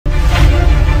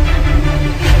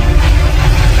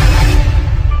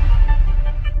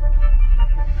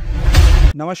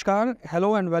Namaskar,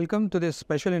 hello and welcome to this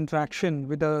special interaction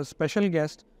with a special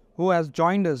guest who has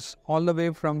joined us all the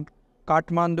way from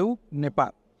Kathmandu,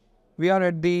 Nepal. We are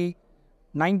at the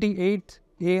 98th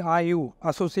AIU,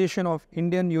 Association of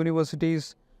Indian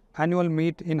Universities annual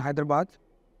meet in Hyderabad,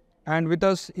 and with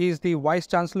us is the Vice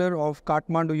Chancellor of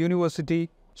Kathmandu University,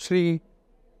 Sri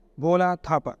Bhola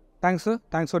Thapa. Thanks sir,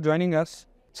 thanks for joining us.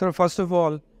 Sir, first of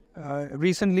all,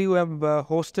 recently we have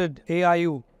hosted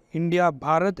AIU, India,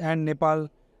 Bharat and Nepal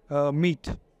meet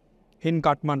in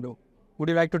Kathmandu. Would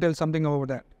you like to tell something about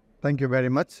that? Thank you very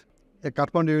much.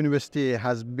 Kathmandu University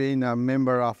has been a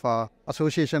member of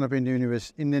Association of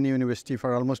Indian University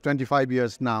for almost 25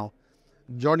 years now.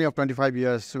 Journey of 25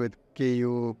 years with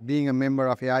KU, being a member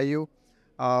of AIU,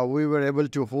 we were able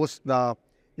to host the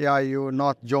AIU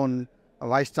North Zone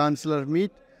Vice Chancellor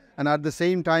meet, and at the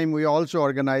same time we also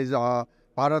organize a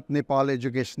Bharat-Nepal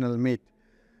educational meet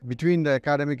between the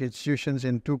academic institutions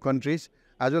in two countries,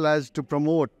 as well as to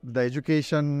promote the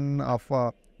education of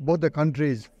both the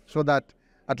countries so that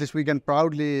at least we can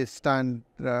proudly stand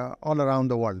all around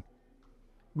the world.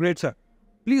 Great, sir.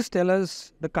 Please tell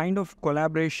us the kind of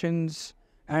collaborations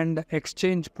and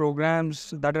exchange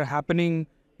programs that are happening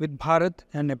with Bharat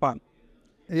and Nepal.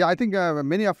 Yeah, I think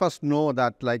many of us know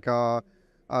that like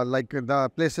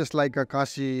the places like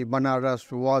Kashi,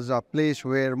 Banaras was a place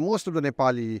where most of the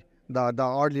Nepali, the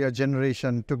earlier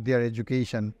generation took their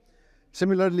education.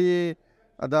 Similarly,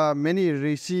 the many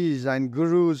rishis and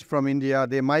gurus from India,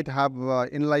 they might have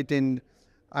enlightened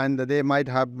and they might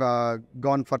have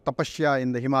gone for tapasya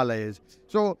in the Himalayas.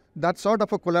 So that sort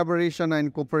of a collaboration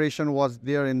and cooperation was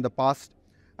there in the past,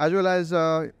 as well as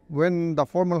when the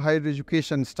formal higher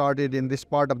education started in this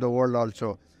part of the world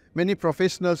also. Many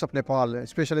professionals of Nepal,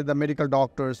 especially the medical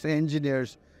doctors,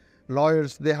 engineers,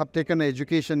 lawyers, they have taken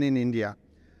education in India.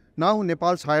 Now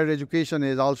Nepal's higher education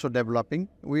is also developing.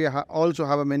 We also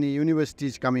have many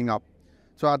universities coming up.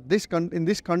 So at in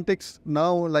this context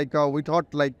now, we thought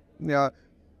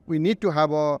we need to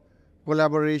have a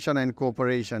collaboration and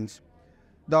cooperations.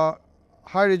 The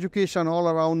higher education all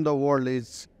around the world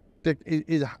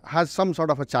has some sort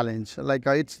of a challenge,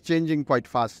 it's changing quite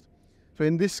fast. So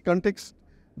in this context,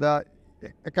 the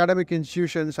academic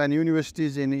institutions and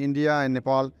universities in India and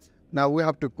Nepal, now we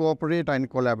have to cooperate and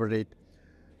collaborate.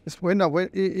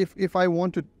 If I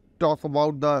want to talk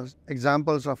about the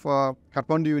examples of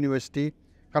Kathmandu University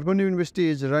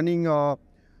is running a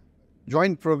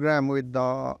joint program with the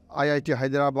IIT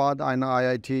Hyderabad and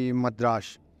IIT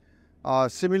Madras.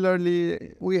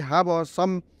 Similarly, we have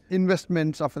some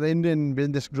investments of the Indian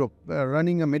Business Group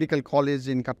running a medical college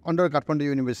under Kathmandu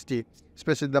University,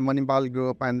 especially the Manipal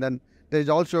Group, and then there is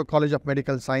also a College of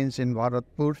Medical Science in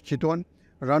Bharatpur, Chitwan,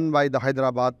 run by the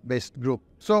Hyderabad-based group.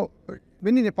 So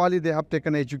many Nepali, they have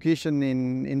taken education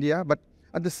in India, but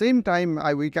at the same time,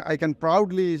 I can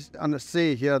proudly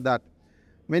say here that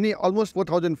almost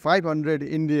 4,500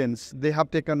 Indians, they have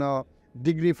taken a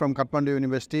degree from Kathmandu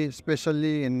University,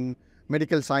 especially in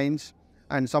medical science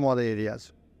and some other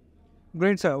areas.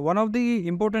 Great, sir. One of the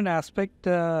important aspects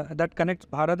that connects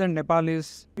Bharat and Nepal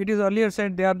is, it is earlier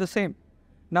said they are the same.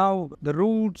 Now, the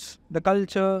roots, the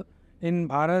culture in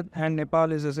Bharat and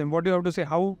Nepal is the same. What do you have to say?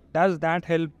 How does that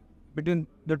help between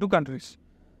the two countries?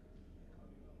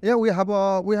 Yeah, we have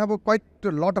quite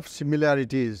a lot of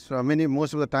similarities.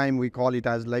 Most of the time we call it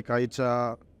as it's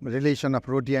a relation of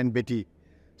roti and beti.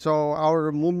 So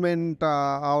our movement,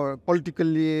 our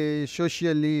politically,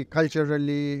 socially,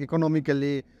 culturally,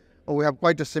 economically, we have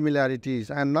quite a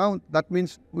similarities, and now that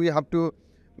means we have to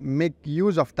make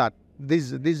use of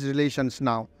these relations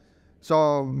now.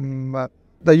 So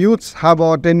the youths have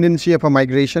a tendency of a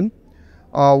migration.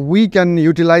 We can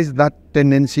utilize that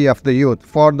tendency of the youth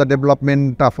for the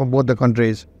development of both the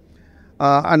countries,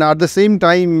 and at the same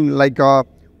time,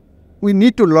 we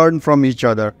need to learn from each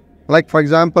other. For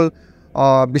example,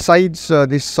 besides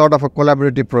this sort of a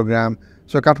collaborative program,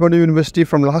 so Kathmandu University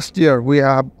from last year, we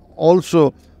have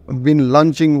also been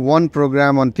launching one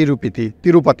program on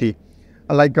Tirupati.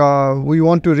 We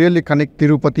want to really connect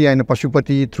Tirupati and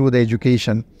Pashupati through the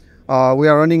education. We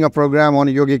are running a program on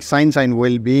yogic science and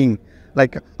well-being.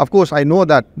 Of course, I know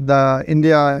that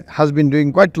India has been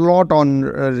doing quite a lot on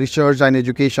research and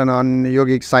education on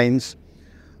yogic science,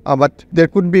 but there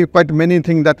could be quite many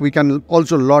things that we can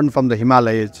also learn from the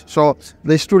Himalayas. So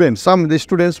some of the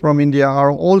students from India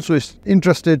are also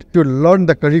interested to learn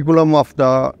the curriculum of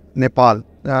the Nepal,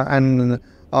 and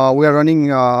we are running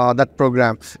that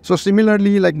program. So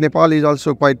similarly, Nepal is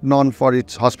also quite known for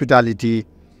its hospitality.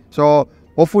 So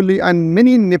hopefully, and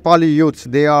many Nepali youths,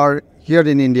 they are here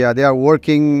in India, they are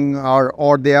working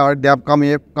or they have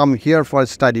come here for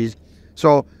studies.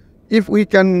 So if we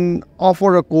can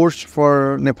offer a course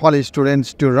for Nepali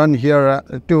students to run here,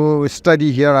 to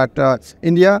study here at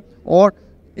India, or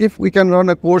if we can run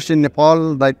a course in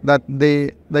Nepal that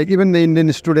even the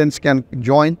Indian students can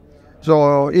join,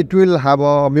 so it will have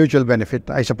a mutual benefit,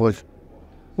 I suppose.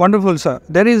 Wonderful, sir.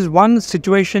 There is one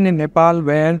situation in Nepal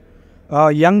where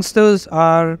youngsters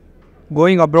are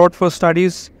going abroad for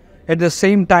studies. At the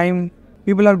same time,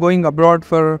 people are going abroad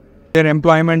for their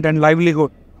employment and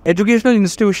livelihood. Educational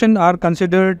institutions are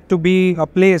considered to be a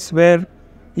place where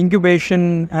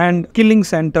incubation and skilling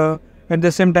center, at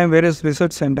the same time various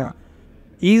research center.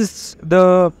 Is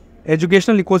the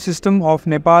educational ecosystem of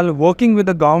Nepal working with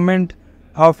the government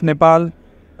of Nepal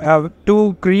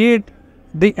to create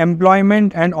the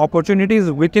employment and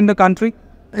opportunities within the country?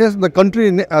 Yes,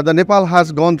 the Nepal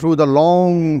has gone through the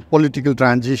long political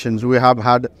transitions. We have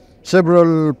had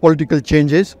several political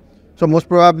changes. So most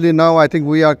probably now I think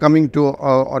we are coming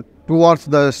to towards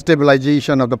the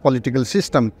stabilization of the political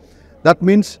system. That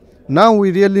means now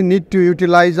we really need to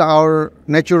utilize our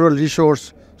natural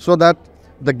resource so that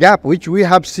the gap which we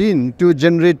have seen to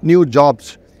generate new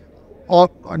jobs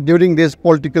during this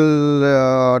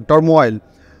political turmoil.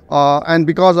 And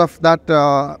because of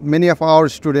that, many of our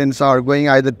students are going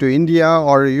either to India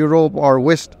or Europe or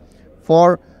West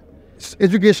for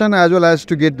education as well as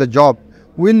to get the job,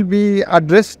 will be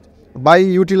addressed by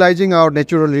utilizing our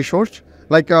natural resource.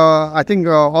 Like I think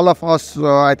all of us,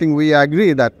 I think we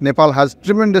agree that Nepal has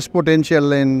tremendous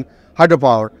potential in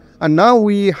hydropower. And now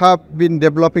we have been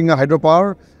developing a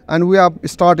hydropower, and we have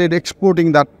started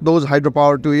exporting those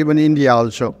hydropower to even India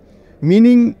also.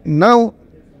 Meaning now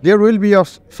there will be a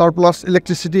surplus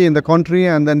electricity in the country,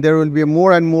 and then there will be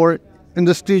more and more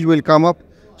industries will come up.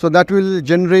 So that will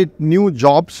generate new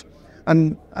jobs.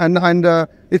 And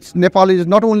Nepal is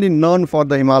not only known for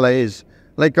the Himalayas,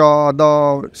 like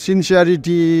the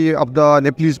sincerity of the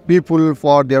Nepalese people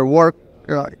for their work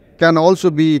can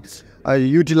also be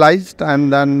utilized.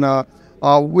 And then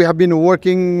we have been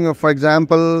working, for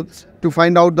example, to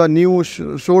find out the new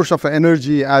source of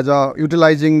energy as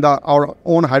utilizing our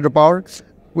own hydropower.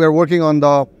 We are working on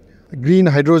the green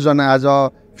hydrogen as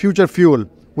a future fuel,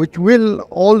 which will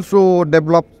also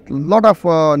develop a lot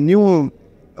of new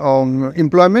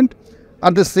employment.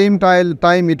 At the same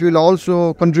time, it will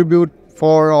also contribute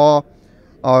for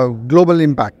global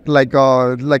impact, like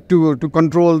to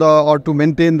control or to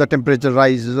maintain the temperature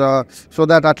rise, so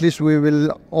that at least we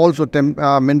will also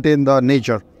maintain the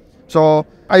nature. So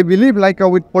I believe,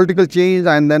 with political change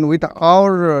and then with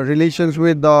our relations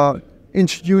with the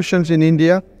institutions in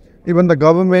India, even the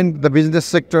government, the business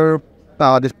sector,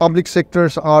 the public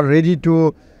sectors are ready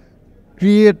to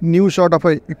create new sort of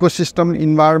a ecosystem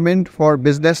environment for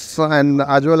business, and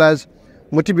as well as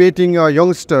motivating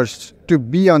youngsters to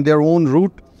be on their own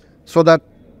route, so that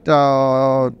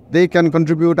they can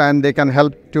contribute and they can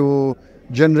help to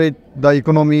generate the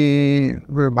economy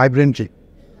vibrantly.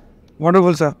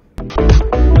 Wonderful, sir.